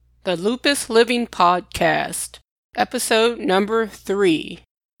The Lupus Living Podcast, Episode Number 3,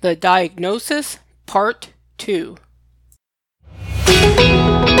 The Diagnosis, Part 2.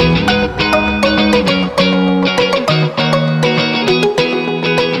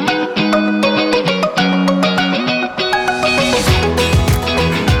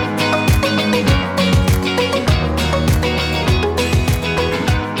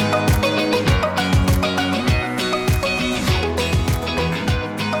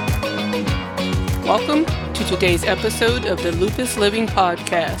 Welcome to today's episode of the Lupus Living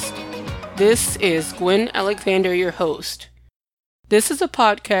Podcast. This is Gwen Alexander, your host. This is a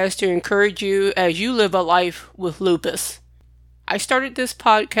podcast to encourage you as you live a life with lupus. I started this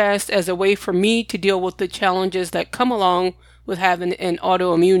podcast as a way for me to deal with the challenges that come along with having an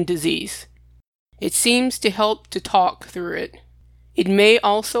autoimmune disease. It seems to help to talk through it. It may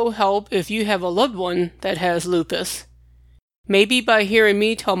also help if you have a loved one that has lupus. Maybe by hearing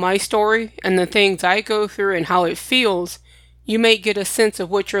me tell my story and the things I go through and how it feels, you may get a sense of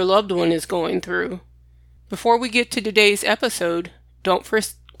what your loved one is going through. Before we get to today's episode, don't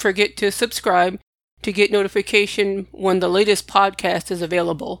forget to subscribe to get notification when the latest podcast is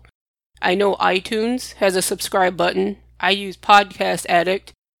available. I know iTunes has a subscribe button. I use Podcast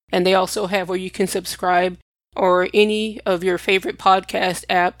Addict, and they also have where you can subscribe or any of your favorite podcast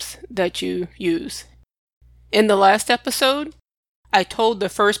apps that you use. In the last episode, I told the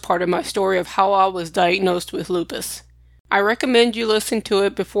first part of my story of how I was diagnosed with lupus. I recommend you listen to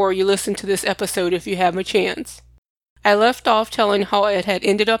it before you listen to this episode if you have a chance. I left off telling how I had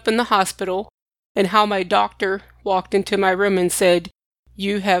ended up in the hospital and how my doctor walked into my room and said,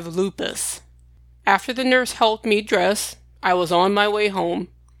 "You have lupus." After the nurse helped me dress, I was on my way home.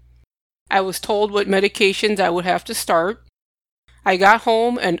 I was told what medications I would have to start. I got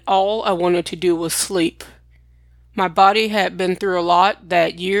home and all I wanted to do was sleep. My body had been through a lot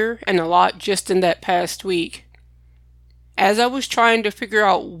that year and a lot just in that past week. As I was trying to figure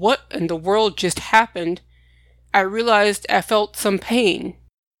out what in the world just happened, I realized I felt some pain.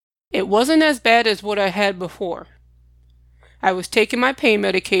 It wasn't as bad as what I had before. I was taking my pain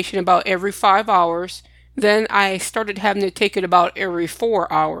medication about every 5 hours, then I started having to take it about every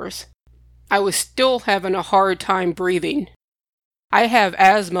 4 hours. I was still having a hard time breathing. I have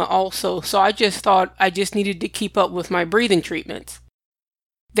asthma also, so I just thought I just needed to keep up with my breathing treatments.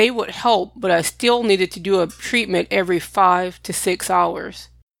 They would help, but I still needed to do a treatment every 5 to 6 hours.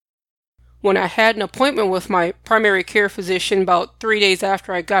 When I had an appointment with my primary care physician about 3 days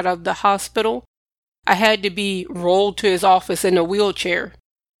after I got out of the hospital, I had to be rolled to his office in a wheelchair.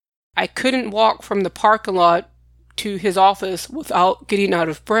 I couldn't walk from the parking lot to his office without getting out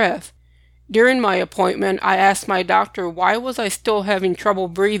of breath. During my appointment, I asked my doctor why was I still having trouble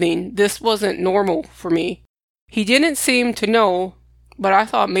breathing. This wasn't normal for me. He didn't seem to know, but I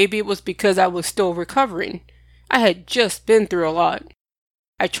thought maybe it was because I was still recovering. I had just been through a lot.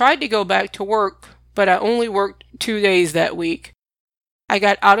 I tried to go back to work, but I only worked 2 days that week. I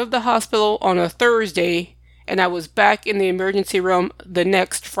got out of the hospital on a Thursday, and I was back in the emergency room the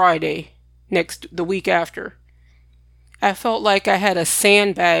next Friday, the week after. I felt like I had a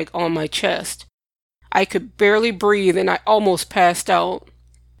sandbag on my chest. I could barely breathe and I almost passed out.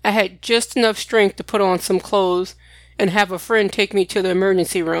 I had just enough strength to put on some clothes and have a friend take me to the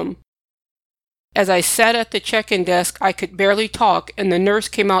emergency room. As I sat at the check-in desk, I could barely talk and the nurse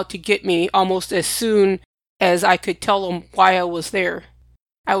came out to get me almost as soon as I could tell them why I was there.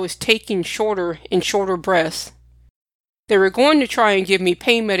 I was taking shorter and shorter breaths. They were going to try and give me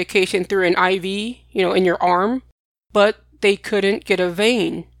pain medication through an IV, in your arm, but they couldn't get a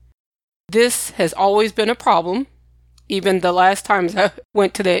vein. This has always been a problem, even the last times I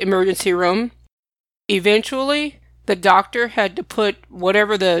went to the emergency room. Eventually, the doctor had to put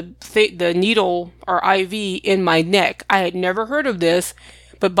whatever the needle or IV in my neck. I had never heard of this,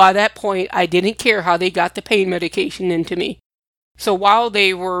 but by that point, I didn't care how they got the pain medication into me. So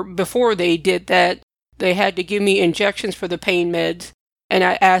before they did that, they had to give me injections for the pain meds. And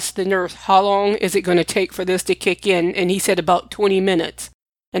I asked the nurse, how long is it going to take for this to kick in? And he said about 20 minutes.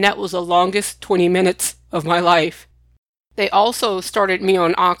 And that was the longest 20 minutes of my life. They also started me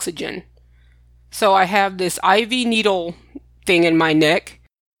on oxygen. So I have this IV needle thing in my neck,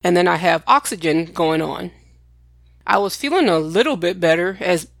 and then I have oxygen going on. I was feeling a little bit better,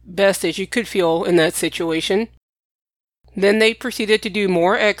 as best as you could feel in that situation. Then they proceeded to do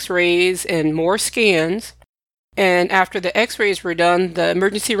more x-rays and more scans. And after the x-rays were done, the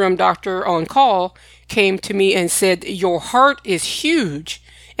emergency room doctor on call came to me and said, "Your heart is huge."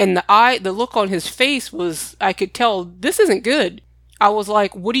 And the look on his face was, I could tell, this isn't good. I was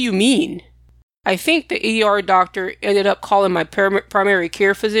like, "What do you mean?" I think the ER doctor ended up calling my primary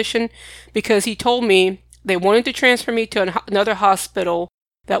care physician because he told me they wanted to transfer me to another hospital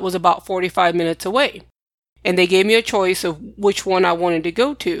that was about 45 minutes away. And they gave me a choice of which one I wanted to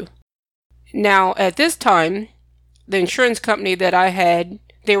go to. Now, at this time, the insurance company that I had,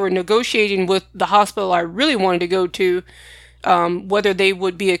 they were negotiating with the hospital I really wanted to go to, whether they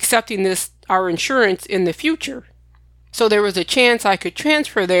would be accepting our insurance in the future. So there was a chance I could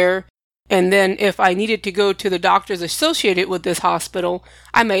transfer there, and then if I needed to go to the doctors associated with this hospital,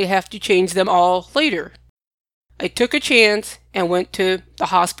 I may have to change them all later. I took a chance and went to the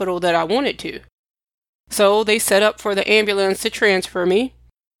hospital that I wanted to. So they set up for the ambulance to transfer me.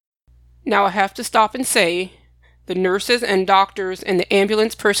 Now I have to stop and say, the nurses and doctors and the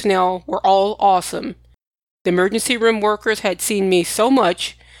ambulance personnel were all awesome. The emergency room workers had seen me so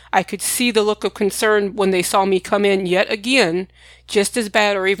much, I could see the look of concern when they saw me come in yet again, just as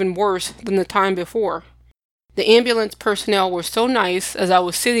bad or even worse than the time before. The ambulance personnel were so nice as I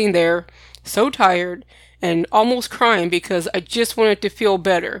was sitting there, so tired, and almost crying because I just wanted to feel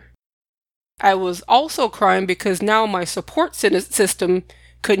better. I was also crying because now my support system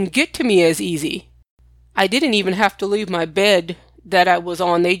couldn't get to me as easy. I didn't even have to leave my bed that I was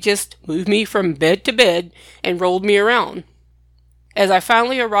on. They just moved me from bed to bed and rolled me around. As I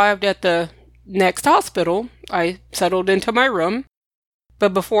finally arrived at the next hospital, I settled into my room.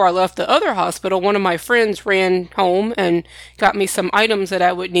 But before I left the other hospital, one of my friends ran home and got me some items that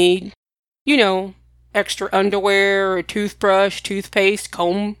I would need. You know, extra underwear, a toothbrush, toothpaste,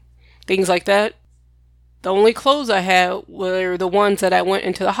 comb, things like that. The only clothes I had were the ones that I went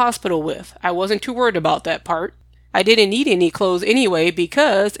into the hospital with. I wasn't too worried about that part. I didn't need any clothes anyway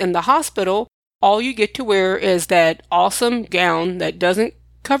because in the hospital, all you get to wear is that awesome gown that doesn't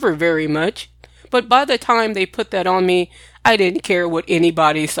cover very much. But by the time they put that on me, I didn't care what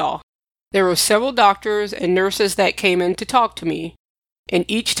anybody saw. There were several doctors and nurses that came in to talk to me. And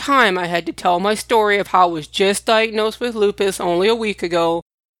each time I had to tell my story of how I was just diagnosed with lupus only a week ago.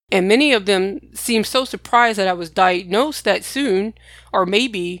 And many of them seemed so surprised that I was diagnosed that soon, or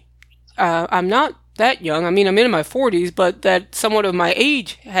maybe I'm not that young. I mean, I'm in my 40s, but that someone of my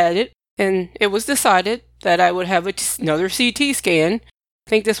age had it. And it was decided that I would have another CT scan. I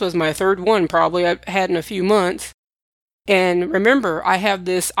think this was my third one probably I've had in a few months. And remember, I have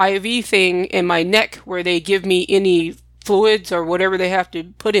this IV thing in my neck where they give me any fluids or whatever they have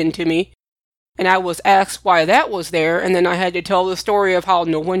to put into me. And I was asked why that was there, and then I had to tell the story of how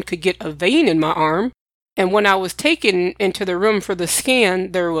no one could get a vein in my arm. And when I was taken into the room for the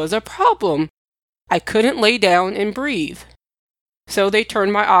scan, there was a problem. I couldn't lay down and breathe. So they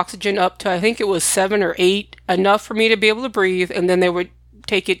turned my oxygen up to, I think it was 7 or 8, enough for me to be able to breathe, and then they would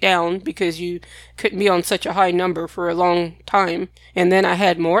take it down because you couldn't be on such a high number for a long time. And then I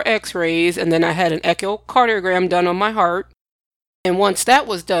had more x-rays, and then I had an echocardiogram done on my heart. And once that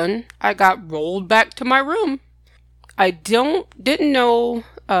was done, I got rolled back to my room. I didn't know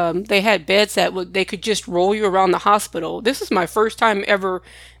they had beds that they could just roll you around the hospital. This is my first time ever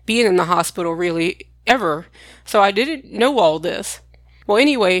being in the hospital, really, ever. So I didn't know all this. Well,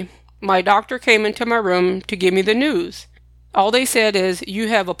 anyway, my doctor came into my room to give me the news. All they said is, you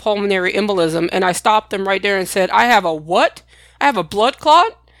have a pulmonary embolism. And I stopped them right there and said, I have a what? I have a blood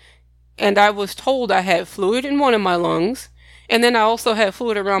clot? And I was told I had fluid in one of my lungs. And then I also had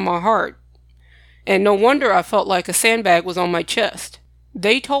fluid around my heart. And no wonder I felt like a sandbag was on my chest.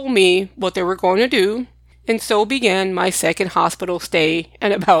 They told me what they were going to do, and so began my second hospital stay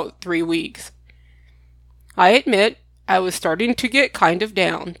in about 3 weeks. I admit I was starting to get kind of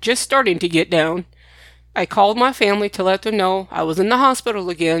down, just starting to get down. I called my family to let them know I was in the hospital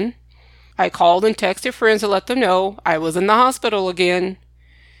again. I called and texted friends to let them know I was in the hospital again.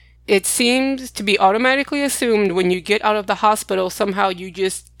 It seems to be automatically assumed when you get out of the hospital, somehow you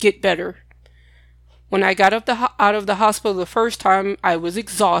just get better. When I got out of the hospital the first time, I was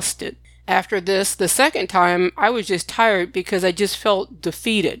exhausted. After this, the second time, I was just tired because I just felt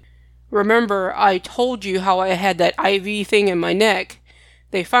defeated. Remember, I told you how I had that IV thing in my neck.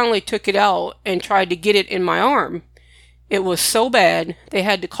 They finally took it out and tried to get it in my arm. It was so bad, they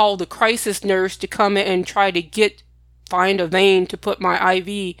had to call the crisis nurse to come in and try to find a vein to put my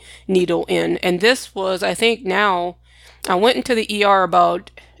IV needle in. And this was, I think now, I went into the ER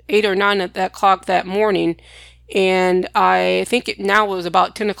about 8 or 9 o'clock that morning, and I think it now was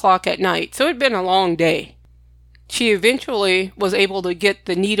about 10 o'clock at night. So it had been a long day. She eventually was able to get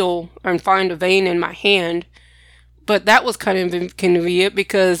the needle and find a vein in my hand, but that was kind of inconvenient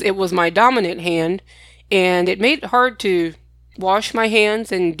because it was my dominant hand, and it made it hard to wash my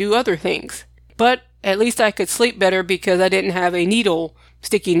hands and do other things. But at least I could sleep better because I didn't have a needle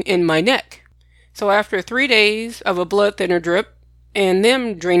sticking in my neck. So after 3 days of a blood thinner drip and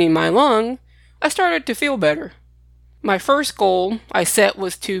them draining my lung, I started to feel better. My first goal I set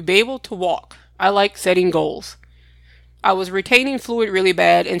was to be able to walk. I like setting goals. I was retaining fluid really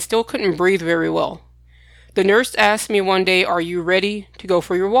bad and still couldn't breathe very well. The nurse asked me one day, "Are you ready to go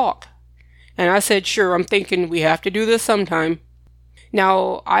for your walk?" And I said, "Sure, I'm thinking we have to do this sometime."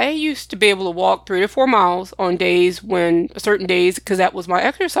 Now, I used to be able to walk 3 to 4 miles on certain days, because that was my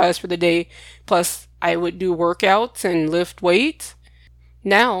exercise for the day. Plus, I would do workouts and lift weights.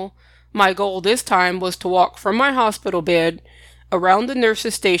 Now, my goal this time was to walk from my hospital bed around the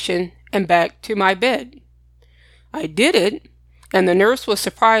nurse's station and back to my bed. I did it, and the nurse was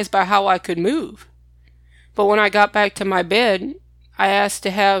surprised by how I could move. But when I got back to my bed, I asked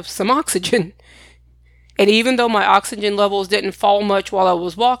to have some oxygen. And even though my oxygen levels didn't fall much while I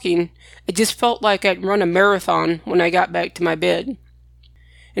was walking, it just felt like I'd run a marathon when I got back to my bed.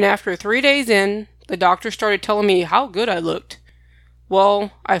 And after 3 days in, the doctor started telling me how good I looked.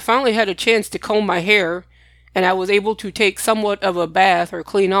 Well, I finally had a chance to comb my hair, and I was able to take somewhat of a bath or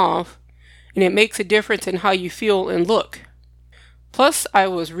clean off, and it makes a difference in how you feel and look. Plus, I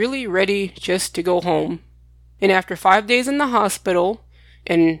was really ready just to go home. And after 5 days in the hospital,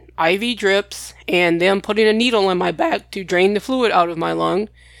 and IV drips, and them putting a needle in my back to drain the fluid out of my lung,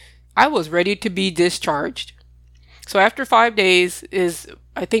 I was ready to be discharged. So after 5 days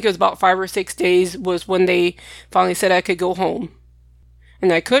I think it was about 5 or 6 days, was when they finally said I could go home.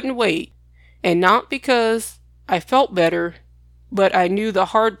 And I couldn't wait. And not because I felt better, but I knew the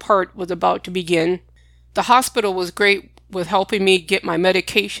hard part was about to begin. The hospital was great with helping me get my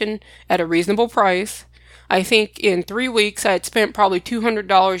medication at a reasonable price. I think in 3 weeks I had spent probably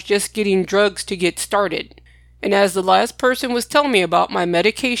 $200 just getting drugs to get started. And as the last person was telling me about my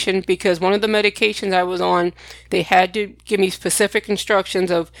medication, because one of the medications I was on, they had to give me specific instructions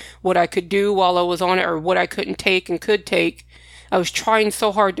of what I could do while I was on it or what I couldn't take and could take, I was trying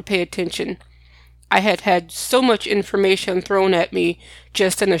so hard to pay attention. I had had so much information thrown at me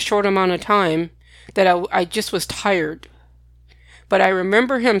just in a short amount of time that I just was tired. But I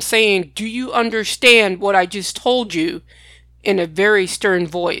remember him saying, "Do you understand what I just told you?" in a very stern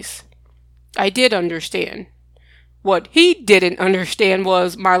voice. I did understand. What he didn't understand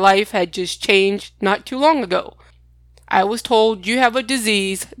was my life had just changed not too long ago. I was told, "You have a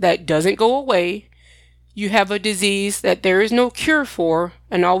disease that doesn't go away. You have a disease that there is no cure for,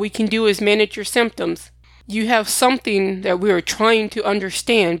 and all we can do is manage your symptoms. You have something that we are trying to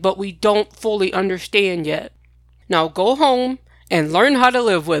understand, but we don't fully understand yet. Now go home and learn how to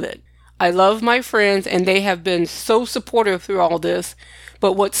live with it." I love my friends, and they have been so supportive through all this,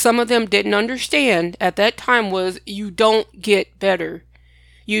 but what some of them didn't understand at that time was you don't get better.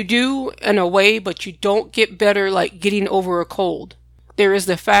 You do in a way, but you don't get better like getting over a cold. There is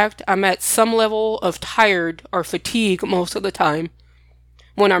the fact I'm at some level of tired or fatigue most of the time.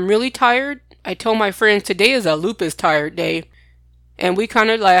 When I'm really tired, I tell my friends today is a lupus tired day, and we kind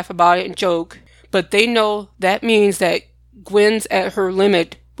of laugh about it and joke, but they know that means that Gwen's at her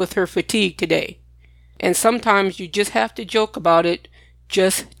limit with her fatigue today. And sometimes you just have to joke about it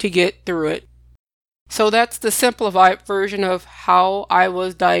just to get through it. So that's the simplified version of how I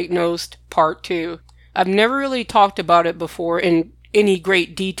was diagnosed, part 2. I've never really talked about it before in any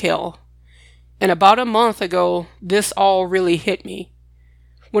great detail. And about a month ago, this all really hit me.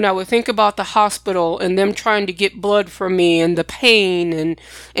 When I would think about the hospital and them trying to get blood from me and the pain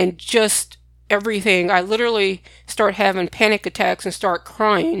and just everything, I literally start having panic attacks and start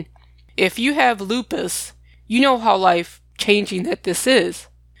crying. If you have lupus, you know how life-changing that this is.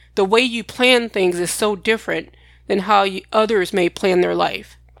 The way you plan things is so different than how others may plan their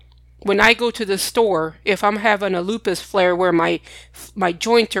life. When I go to the store, if I'm having a lupus flare where my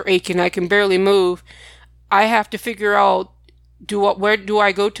joints are aching, I can barely move, I have to figure out, where do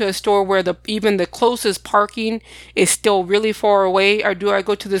I go to a store where even the closest parking is still really far away, or do I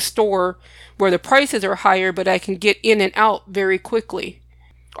go to the store where the prices are higher but I can get in and out very quickly?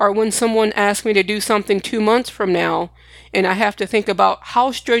 Or when someone asks me to do something 2 months from now, and I have to think about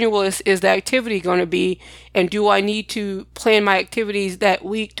how strenuous is the activity going to be, and do I need to plan my activities that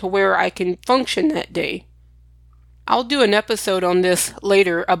week to where I can function that day? I'll do an episode on this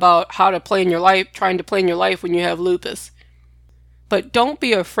later about how to plan your life, trying to plan your life when you have lupus. But don't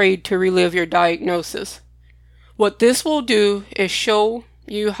be afraid to relive your diagnosis. What this will do is show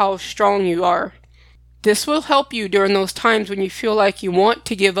you how strong you are. This will help you during those times when you feel like you want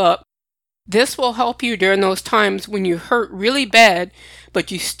to give up. This will help you during those times when you hurt really bad,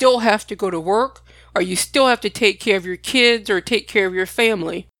 but you still have to go to work, or you still have to take care of your kids or take care of your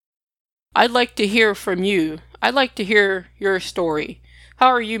family. I'd like to hear from you. I'd like to hear your story. How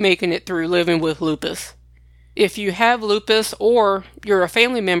are you making it through living with lupus? If you have lupus or you're a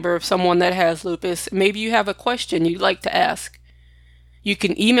family member of someone that has lupus, maybe you have a question you'd like to ask. You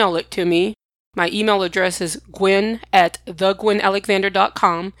can email it to me. My email address is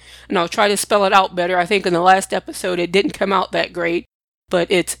gwen@thegwenalexander.com, and I'll try to spell it out better. I think in the last episode it didn't come out that great, but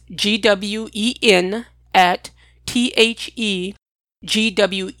it's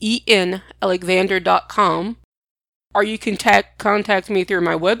GWEN@THEGWEN Alexander.com. Or you can contact me through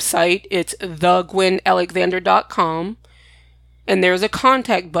my website. It's thegwenalexander.com. And there's a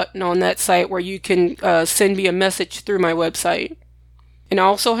contact button on that site where you can send me a message through my website. And I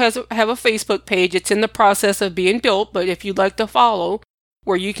also have a Facebook page. It's in the process of being built, but if you'd like to follow,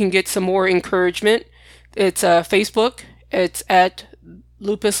 where you can get some more encouragement, it's Facebook. It's at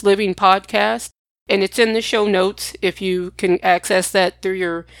Lupus Living Podcast, and it's in the show notes if you can access that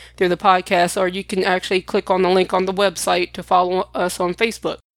through the podcast, or you can actually click on the link on the website to follow us on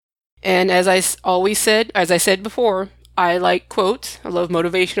Facebook. And as I said before, I like quotes. I love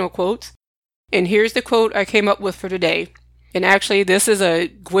motivational quotes. And here's the quote I came up with for today. And actually, this is a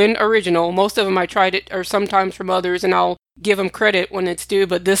Gwen original. Most of them I tried it or sometimes from others, and I'll give them credit when it's due.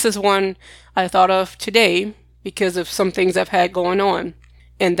 But this is one I thought of today because of some things I've had going on.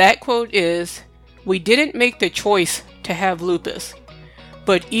 And that quote is, "We didn't make the choice to have lupus,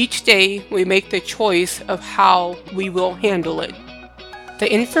 but each day we make the choice of how we will handle it."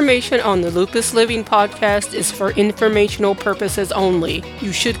 The information on the Lupus Living Podcast is for informational purposes only.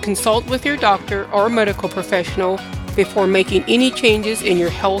 You should consult with your doctor or medical professional before making any changes in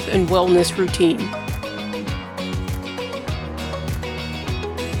your health and wellness routine.